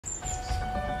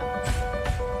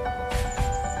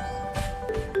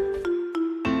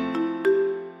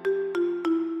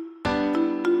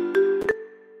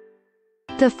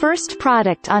The first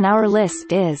product on our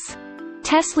list is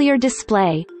Teslyar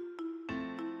Display.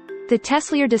 The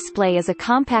Teslyar Display is a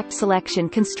compact selection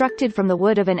constructed from the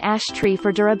wood of an ash tree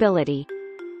for durability.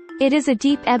 It is a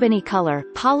deep ebony color,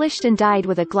 polished and dyed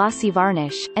with a glossy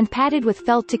varnish, and padded with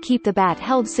felt to keep the bat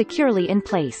held securely in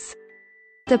place.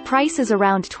 The price is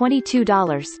around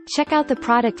 $22. Check out the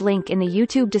product link in the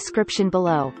YouTube description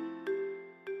below.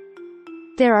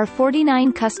 There are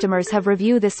 49 customers have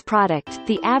reviewed this product.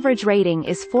 The average rating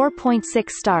is 4.6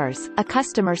 stars, a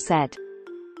customer said.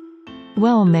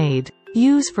 Well made.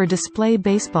 Use for display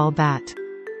baseball bat.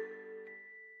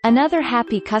 Another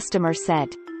happy customer said.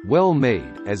 Well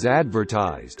made, as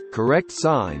advertised, correct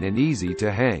sign and easy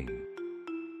to hang.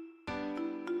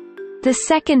 The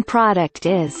second product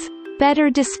is Better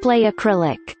Display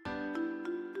Acrylic.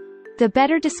 The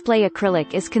Better Display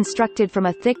Acrylic is constructed from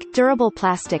a thick, durable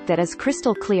plastic that is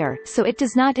crystal clear, so it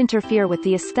does not interfere with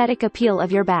the aesthetic appeal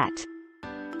of your bat.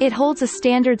 It holds a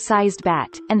standard-sized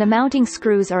bat, and the mounting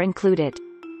screws are included.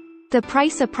 The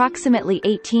price approximately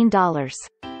 $18.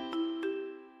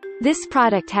 This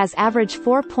product has average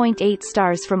 4.8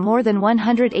 stars from more than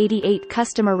 188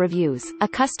 customer reviews, a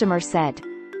customer said.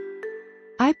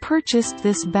 I purchased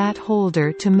this bat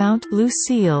holder to mount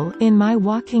Lucille in my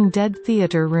Walking Dead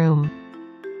theater room.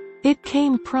 It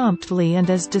came promptly and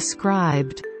as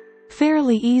described.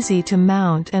 Fairly easy to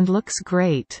mount and looks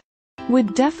great.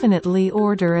 Would definitely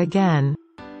order again.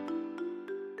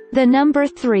 The number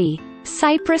 3.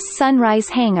 Cypress Sunrise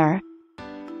Hanger.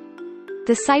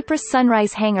 The Cypress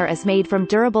Sunrise Hanger is made from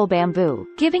durable bamboo,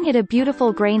 giving it a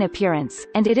beautiful grain appearance,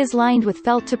 and it is lined with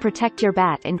felt to protect your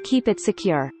bat and keep it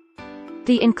secure.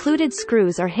 The included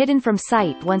screws are hidden from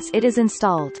sight once it is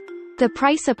installed. The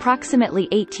price approximately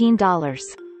 $18.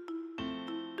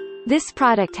 This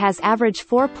product has average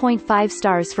 4.5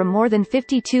 stars from more than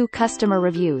 52 customer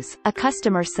reviews, a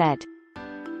customer said.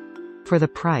 For the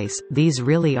price, these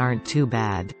really aren't too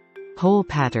bad. Hole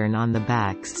pattern on the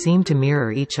backs seem to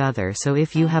mirror each other, so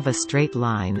if you have a straight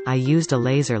line, I used a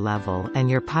laser level, and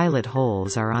your pilot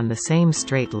holes are on the same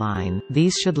straight line,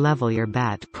 these should level your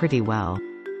bat pretty well.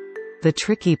 The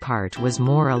tricky part was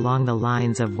more along the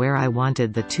lines of where I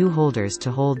wanted the two holders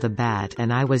to hold the bat,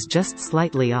 and I was just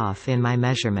slightly off in my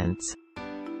measurements.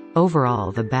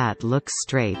 Overall, the bat looks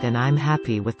straight and I'm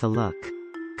happy with the look.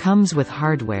 Comes with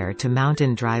hardware to mount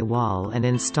in drywall, and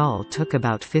install took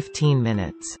about 15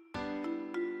 minutes.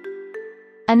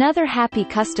 Another happy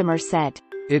customer said.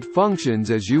 It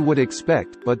functions as you would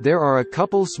expect, but there are a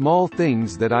couple small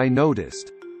things that I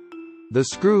noticed. The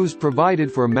screws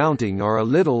provided for mounting are a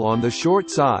little on the short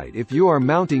side if you are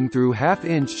mounting through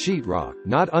half-inch sheetrock,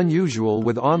 not unusual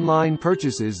with online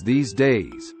purchases these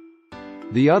days.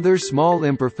 The other small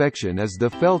imperfection is the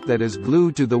felt that is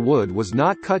glued to the wood was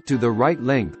not cut to the right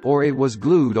length, or it was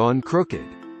glued on crooked.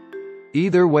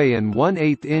 Either way, an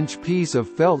 1/8 inch piece of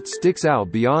felt sticks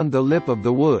out beyond the lip of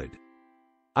the wood.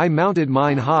 I mounted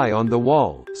mine high on the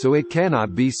wall, so it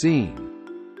cannot be seen.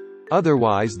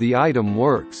 Otherwise the item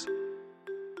works.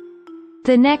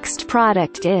 The next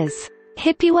product is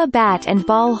Hipiwe Bat and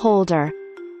Ball Holder.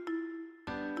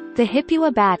 The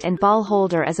Hipiwe Bat and Ball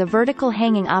Holder is a vertical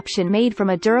hanging option made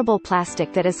from a durable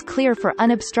plastic that is clear for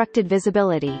unobstructed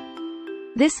visibility.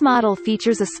 This model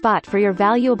features a spot for your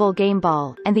valuable game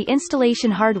ball, and the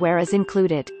installation hardware is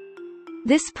included.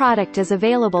 This product is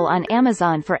available on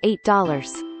Amazon for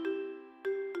 $8.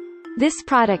 This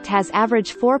product has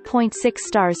average 4.6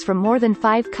 stars from more than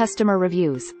 5 customer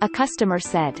reviews, a customer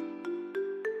said.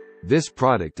 This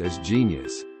product is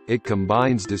genius. It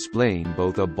combines displaying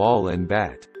both a ball and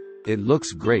bat. It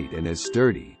looks great and is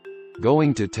sturdy.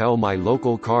 Going to tell my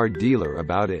local car dealer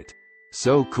about it.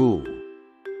 So cool.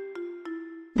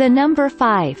 The number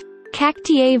 5.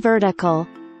 Cactiye Vertical.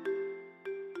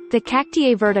 The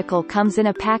Cactiye Vertical comes in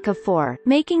a pack of 4,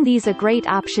 making these a great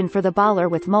option for the baller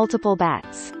with multiple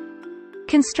bats.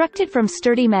 Constructed from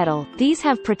sturdy metal, these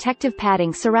have protective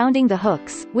padding surrounding the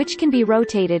hooks, which can be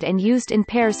rotated and used in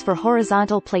pairs for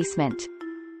horizontal placement.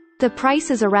 The price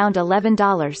is around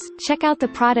 $11. Check out the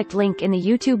product link in the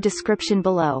YouTube description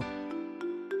below.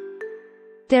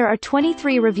 There are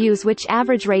 23 reviews which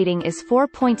average rating is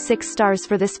 4.6 stars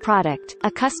for this product,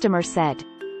 a customer said.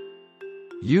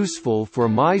 Useful for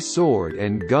my sword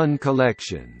and gun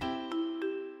collection.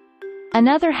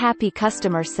 Another happy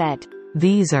customer said.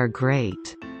 These are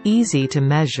great. Easy to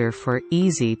measure for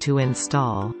easy to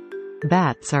install.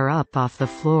 Bats are up off the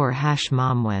floor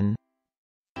 #momwin.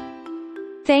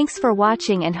 Thanks for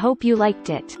watching and hope you liked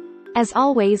it. As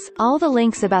always, all the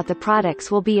links about the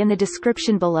products will be in the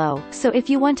description below, so if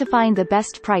you want to find the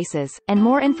best prices, and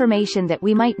more information that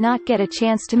we might not get a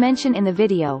chance to mention in the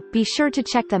video, be sure to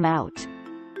check them out.